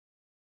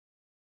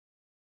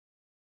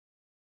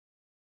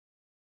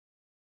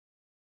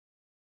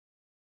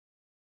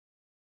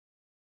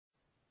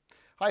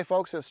Hi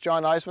folks, it's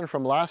John Nizman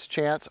from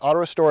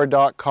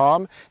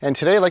LastChanceAutorestore.com, and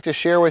today I'd like to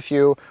share with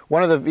you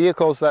one of the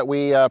vehicles that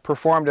we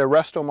performed a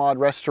RestoMod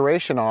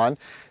restoration on.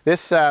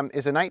 This is a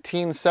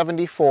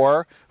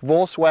 1974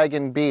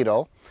 Volkswagen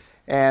Beetle,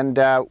 and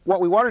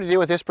what we wanted to do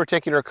with this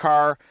particular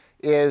car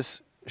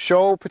is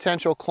show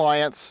potential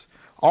clients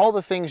all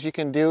the things you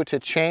can do to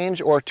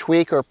change or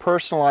tweak or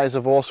personalize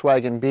a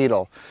Volkswagen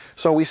Beetle.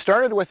 So we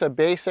started with a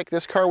basic,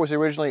 this car was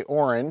originally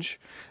orange,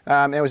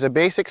 it was a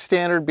basic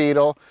standard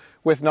Beetle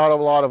with not a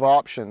lot of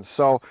options.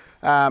 So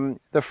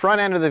the front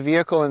end of the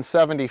vehicle in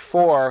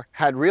 74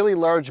 had really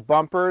large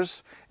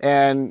bumpers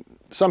and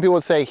some people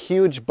would say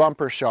huge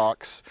bumper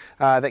shocks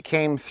that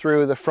came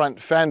through the front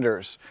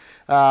fenders.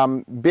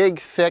 Big,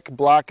 thick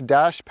black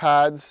dash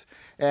pads,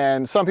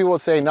 and some people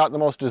would say not the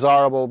most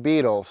desirable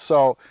Beetle.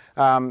 So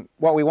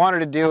what we wanted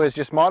to do is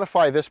just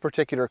modify this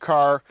particular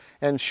car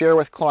and share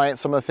with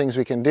clients some of the things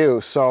we can do.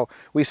 So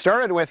we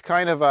started with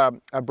kind of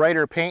a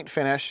brighter paint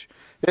finish.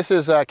 This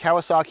is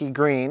Kawasaki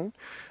green.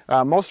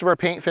 Most of our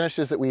paint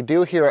finishes that we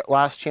do here at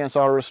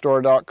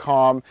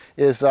LastChanceAutorestore.com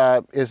is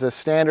a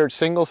standard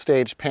single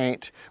stage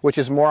paint, which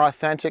is more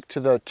authentic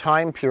to the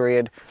time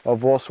period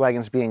of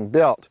Volkswagens being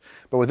built.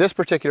 But with this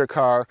particular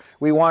car,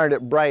 we wanted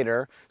it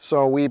brighter,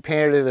 so we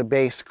painted it a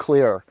base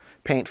clear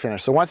paint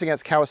finish. So once again,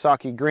 it's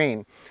Kawasaki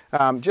green.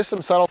 Just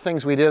some subtle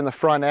things we did in the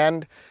front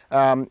end.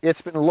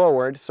 It's been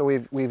lowered, so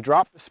we've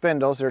dropped the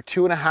spindles. They're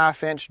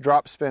 2.5-inch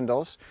drop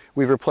spindles.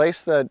 We've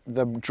replaced the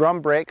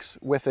drum brakes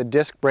with a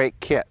disc brake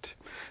kit.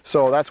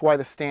 So that's why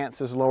the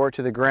stance is lower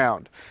to the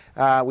ground.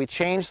 We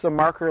changed the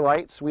marker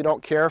lights. We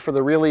don't care for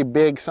the really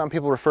big, some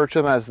people refer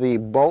to them as the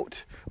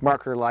boat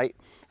marker light.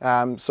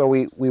 So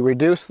we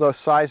reduced the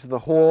size of the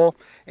hole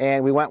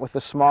and we went with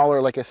the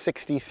smaller, like a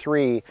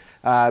 63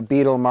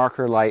 Beetle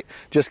marker light.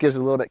 Just gives it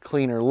a little bit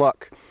cleaner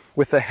look.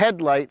 With the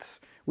headlights,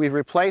 we've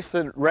replaced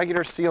the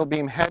regular sealed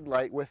beam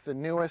headlight with the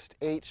newest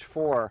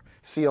H4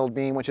 sealed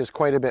beam, which is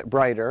quite a bit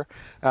brighter.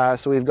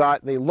 So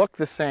they look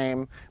the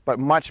same, but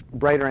much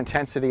brighter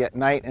intensity at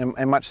night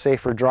and much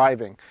safer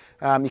driving.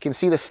 You can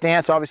see the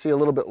stance obviously a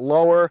little bit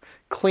lower,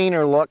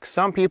 cleaner look.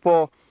 Some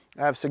people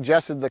have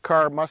suggested the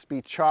car must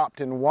be chopped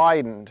and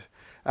widened.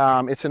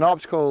 It's an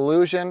optical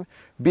illusion.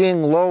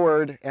 Being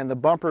lowered and the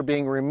bumper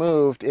being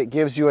removed, it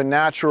gives you a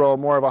natural,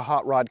 more of a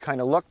hot rod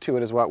kind of look to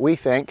it is what we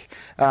think.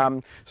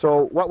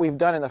 So what we've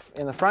done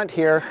in the front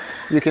here,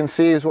 you can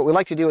see is what we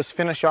like to do is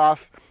finish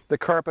off the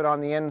carpet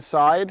on the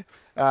inside.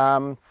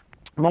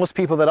 Most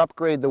people that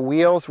upgrade the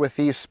wheels with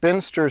these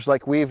spinsters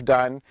like we've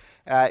done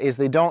is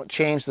they don't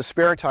change the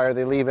spare tire,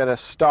 they leave it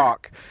as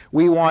stock.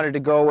 We wanted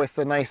to go with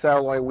the nice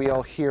alloy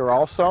wheel here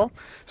also,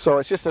 so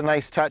it's just a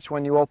nice touch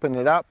when you open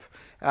it up.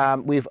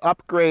 We've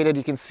upgraded,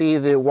 you can see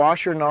the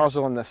washer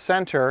nozzle in the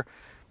center.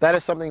 That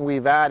is something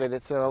we've added.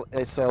 It's an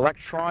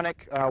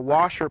electronic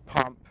washer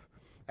pump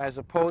as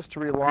opposed to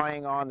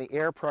relying on the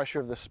air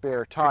pressure of the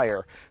spare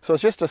tire. So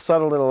it's just a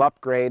subtle little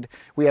upgrade.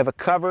 We have a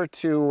cover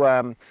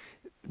to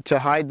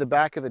hide the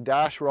back of the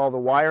dash where all the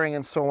wiring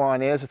and so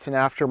on is. It's an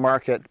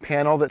aftermarket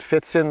panel that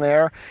fits in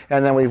there,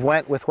 and then we've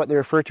went with what they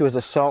refer to as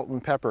a salt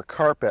and pepper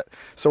carpet.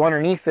 So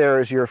underneath there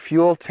is your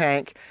fuel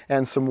tank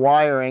and some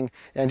wiring,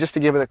 and just to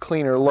give it a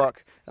cleaner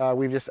look,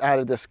 we've just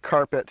added this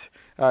carpet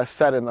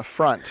set in the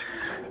front.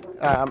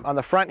 On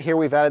the front here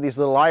we've added these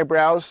little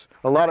eyebrows.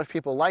 A lot of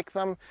people like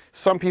them.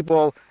 Some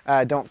people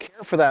don't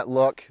care for that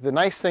look. The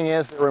nice thing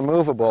is they're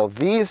removable.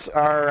 These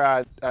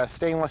are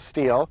stainless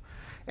steel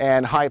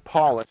and high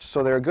polish,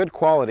 so they're good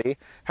quality.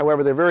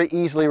 However, they're very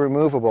easily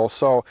removable,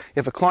 so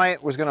if a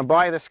client was going to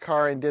buy this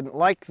car and didn't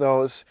like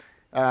those,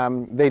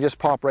 they just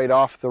pop right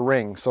off the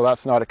ring, so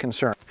that's not a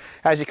concern.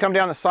 As you come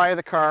down the side of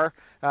the car,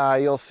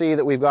 you'll see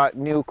that we've got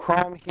new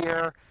chrome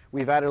here.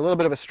 We've added a little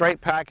bit of a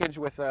stripe package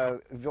with a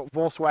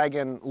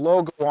Volkswagen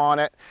logo on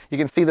it. You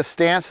can see the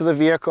stance of the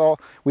vehicle.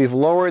 We've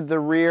lowered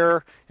the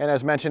rear, and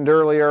as mentioned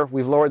earlier,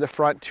 we've lowered the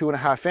front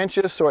 2.5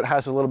 inches, so it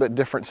has a little bit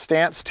different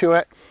stance to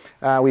it.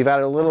 We've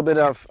added a little bit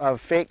of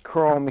fake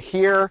chrome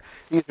here.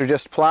 These are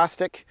just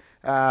plastic,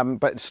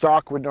 but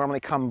stock would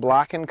normally come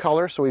black in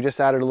color, so we just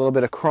added a little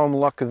bit of chrome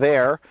look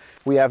there.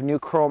 We have new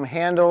chrome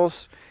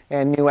handles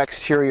and new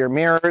exterior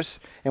mirrors,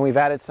 and we've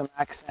added some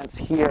accents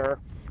here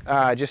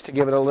just to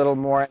give it a little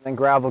more, and then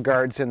gravel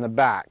guards in the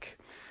back.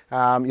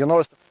 You'll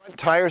notice the front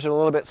tires are a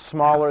little bit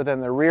smaller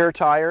than the rear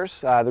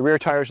tires. The rear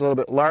tires are a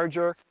little bit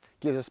larger,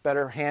 gives us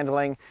better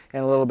handling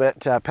and a little bit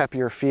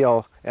peppier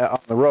feel on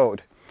the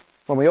road.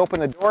 When we open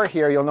the door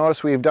here, you'll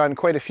notice we've done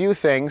quite a few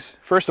things.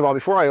 First of all,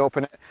 before I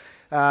open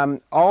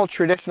it, all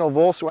traditional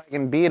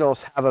Volkswagen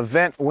Beetles have a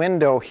vent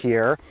window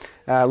here,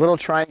 a little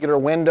triangular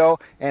window,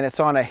 and it's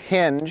on a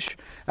hinge.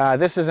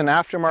 This is an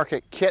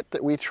aftermarket kit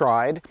that we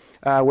tried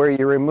where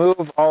you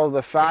remove all of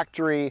the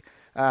factory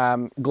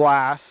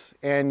glass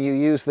and you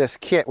use this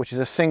kit, which is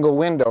a single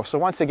window. So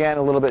once again,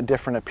 a little bit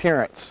different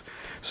appearance.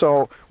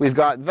 So we've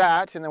got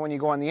that, and then when you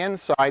go on the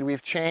inside,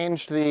 we've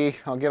changed the,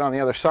 I'll get on the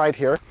other side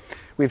here,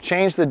 we've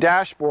changed the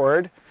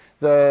dashboard.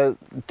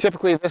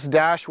 Typically this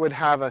dash would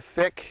have a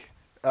thick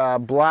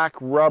black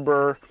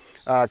rubber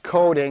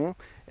coating,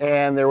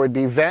 and there would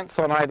be vents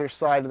on either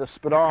side of the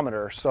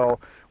speedometer. So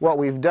what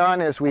we've done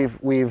is we've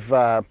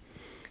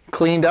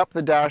cleaned up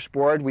the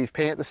dashboard. We've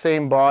painted the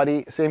same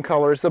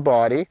color as the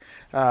body.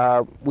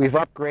 We've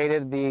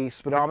upgraded the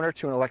speedometer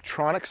to an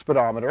electronic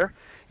speedometer,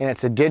 and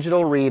it's a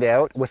digital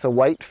readout with a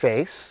white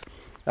face.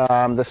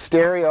 The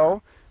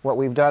stereo, what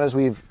we've done is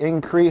we've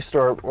increased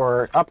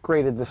or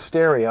upgraded the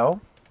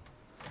stereo,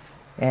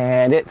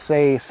 and it's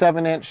a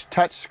 7-inch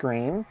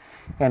touchscreen,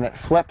 and it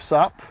flips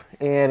up,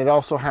 and it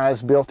also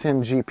has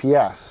built-in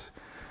GPS.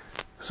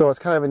 So it's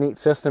kind of a neat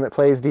system. It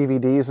plays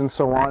DVDs and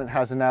so on. It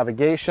has a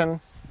navigation.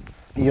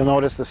 You'll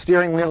notice the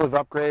steering wheel we've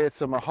upgraded.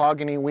 It's a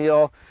mahogany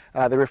wheel.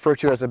 They refer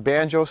to as a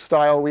banjo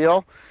style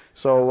wheel.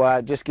 So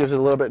it just gives it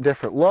a little bit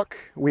different look.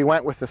 We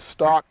went with the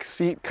stock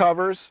seat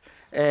covers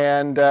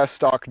and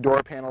stock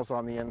door panels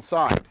on the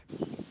inside.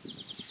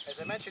 As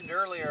I mentioned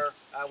earlier,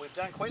 we've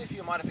done quite a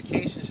few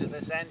modifications to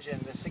this engine,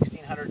 the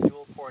 1600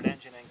 dual port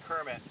engine in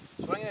Kermit.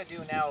 So what I'm going to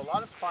do now, a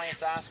lot of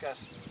clients ask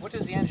us, what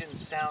does the engine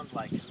sound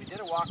like? Because we did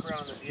a walk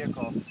around on the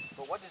vehicle,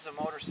 but what does the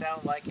motor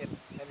sound like, and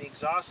the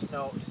exhaust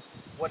note,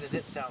 what does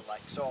it sound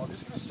like? So I'm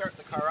just going to start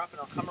the car up,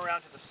 and I'll come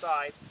around to the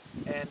side,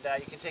 and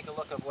you can take a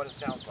look of what it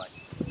sounds like.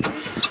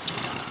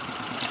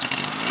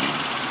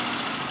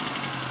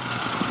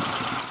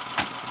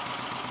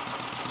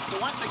 So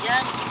once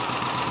again,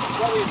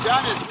 what we've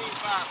done is we've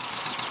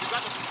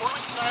got the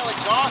performance style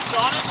exhaust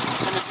on it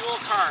and the dual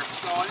carb.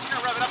 So I'm just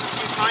going to rev it up a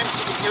few times so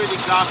you can hear the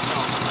exhaust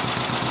note.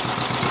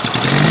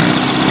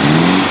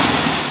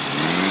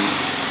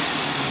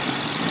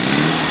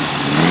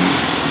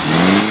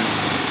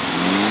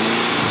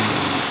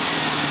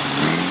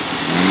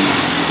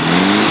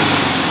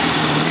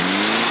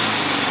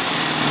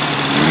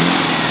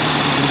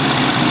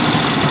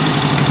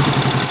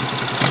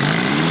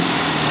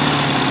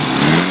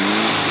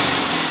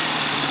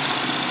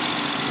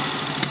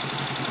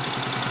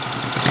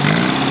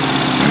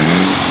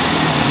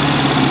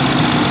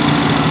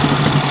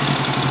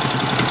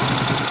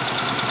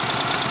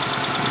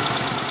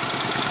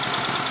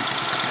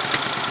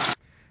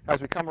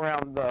 As we come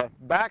around the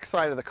back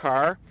side of the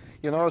car,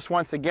 you'll notice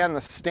once again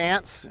the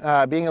stance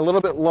being a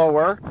little bit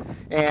lower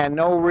and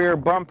no rear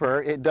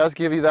bumper. It does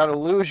give you that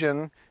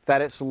illusion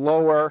that it's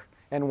lower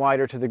and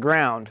wider to the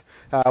ground.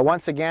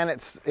 Once again,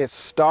 it's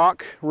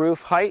stock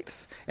roof height,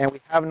 and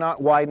we have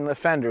not widened the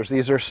fenders.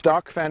 These are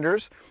stock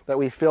fenders that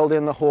we filled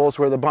in the holes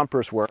where the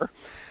bumpers were.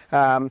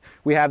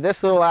 We have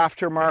this little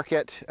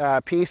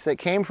aftermarket piece that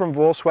came from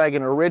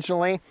Volkswagen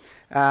originally.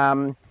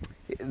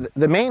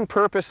 The main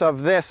purpose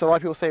of this, a lot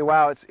of people say,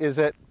 wow, is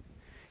it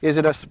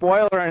a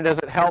spoiler and does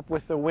it help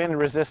with the wind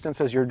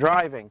resistance as you're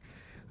driving?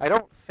 I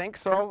don't think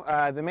so.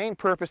 The main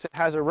purpose, it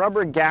has a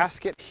rubber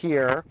gasket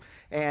here,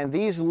 and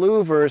these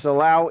louvers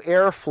allow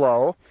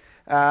airflow,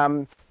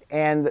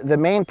 and the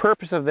main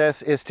purpose of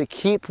this is to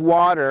keep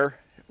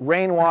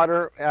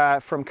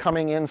rainwater from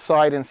coming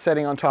inside and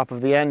setting on top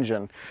of the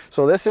engine.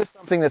 So this is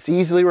something that's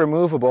easily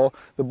removable.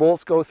 The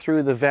bolts go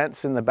through the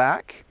vents in the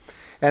back.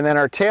 And then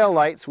our tail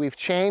lights, we've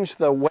changed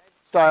the wedge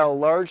style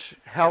large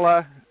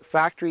Hella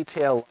factory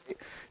tail light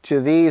to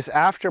these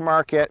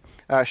aftermarket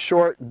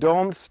short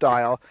domed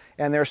style,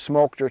 and they're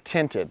smoked or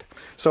tinted.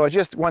 So it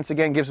just once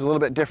again gives a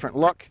little bit different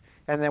look.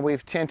 And then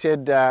we've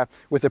tinted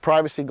with the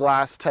privacy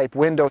glass type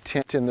window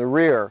tint in the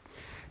rear.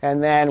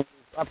 And then we've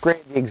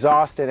upgraded the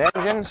exhaust and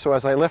engine. So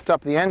as I lift up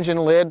the engine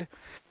lid,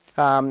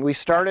 we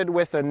started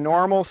with a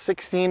normal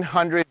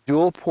 1600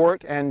 dual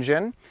port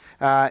engine.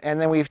 And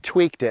then we've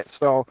tweaked it.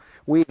 So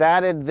we've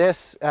added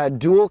this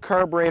dual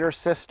carburetor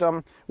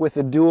system with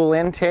a dual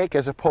intake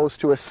as opposed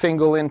to a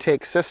single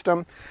intake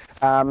system.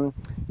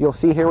 You'll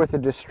see here with the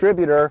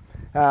distributor,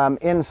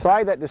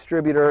 inside that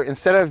distributor,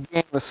 instead of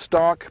being the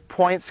stock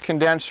points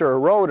condenser or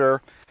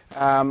rotor,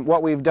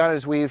 what we've done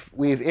is we've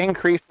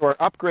increased or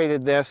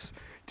upgraded this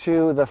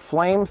to the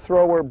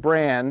flamethrower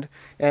brand,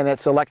 and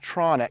it's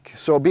electronic.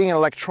 So being an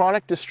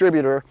electronic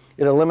distributor,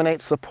 it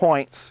eliminates the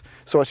points.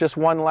 So it's just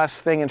one less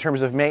thing in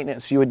terms of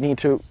maintenance you would need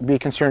to be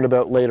concerned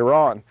about later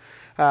on.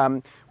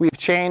 We've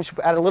changed,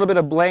 added a little bit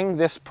of bling.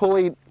 This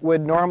pulley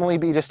would normally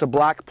be just a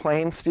black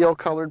plain steel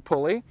colored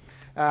pulley.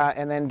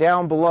 And then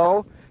down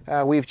below,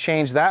 we've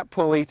changed that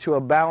pulley to a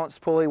balance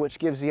pulley, which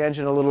gives the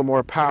engine a little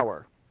more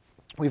power.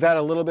 We've added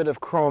a little bit of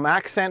chrome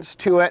accents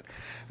to it.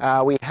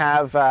 We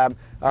have a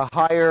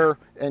higher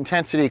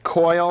intensity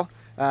coil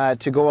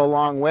to go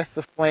along with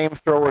the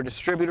flamethrower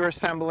distributor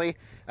assembly.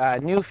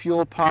 New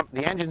fuel pump,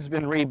 the engine's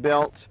been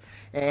rebuilt,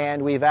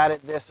 and we've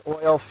added this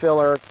oil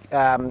filler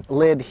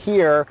lid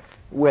here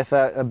with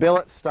a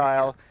billet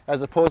style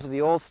as opposed to the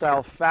old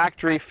style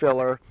factory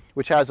filler,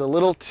 which has a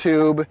little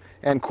tube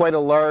and quite a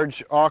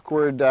large,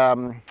 awkward,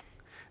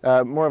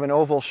 more of an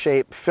oval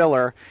shape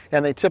filler,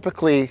 and they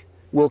typically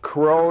will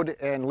corrode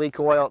and leak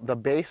oil at the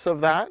base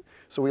of that.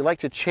 So we like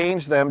to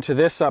change them to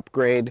this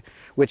upgrade,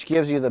 which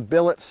gives you the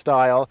billet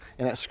style,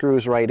 and it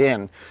screws right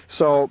in.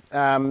 So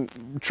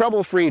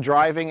trouble-free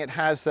driving. It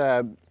has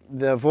the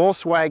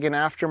Volkswagen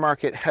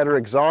aftermarket header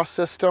exhaust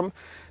system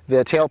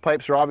The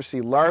tailpipes are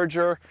obviously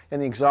larger,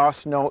 and the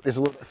exhaust note is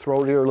a little bit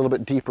throatier, a little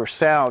bit deeper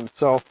sound.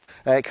 So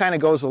it kind of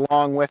goes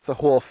along with the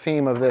whole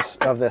theme of this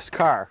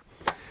car.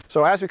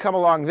 So as we come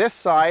along this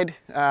side,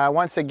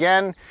 once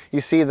again,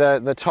 you see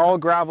the tall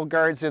gravel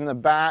guards in the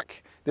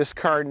back. This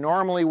car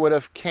normally would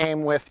have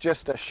came with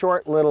just a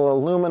short little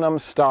aluminum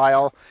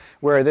style,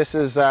 where this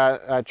is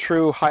a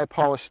true high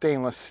polished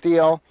stainless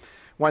steel.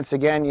 Once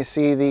again, you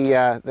see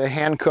the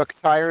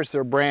hand-cooked tires,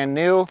 they're brand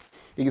new.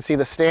 You can see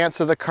the stance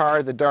of the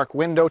car, the dark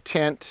window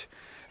tint,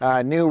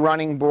 new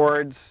running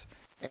boards,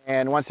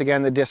 and once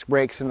again the disc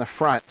brakes in the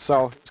front.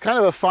 So it's kind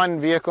of a fun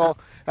vehicle.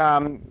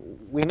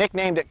 We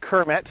nicknamed it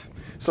Kermit.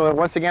 So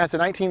once again, it's a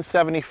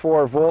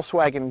 1974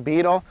 Volkswagen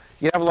Beetle.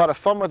 You have a lot of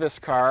fun with this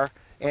car,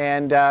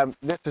 and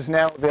this is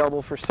now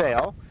available for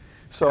sale.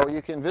 So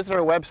you can visit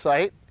our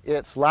website.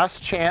 It's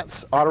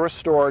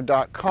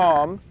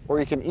lastchanceautorestore.com, or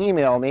you can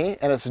email me,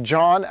 and it's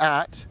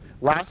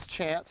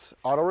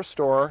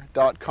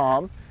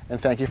john@lastchanceautorestore.com. And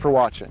thank you for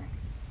watching.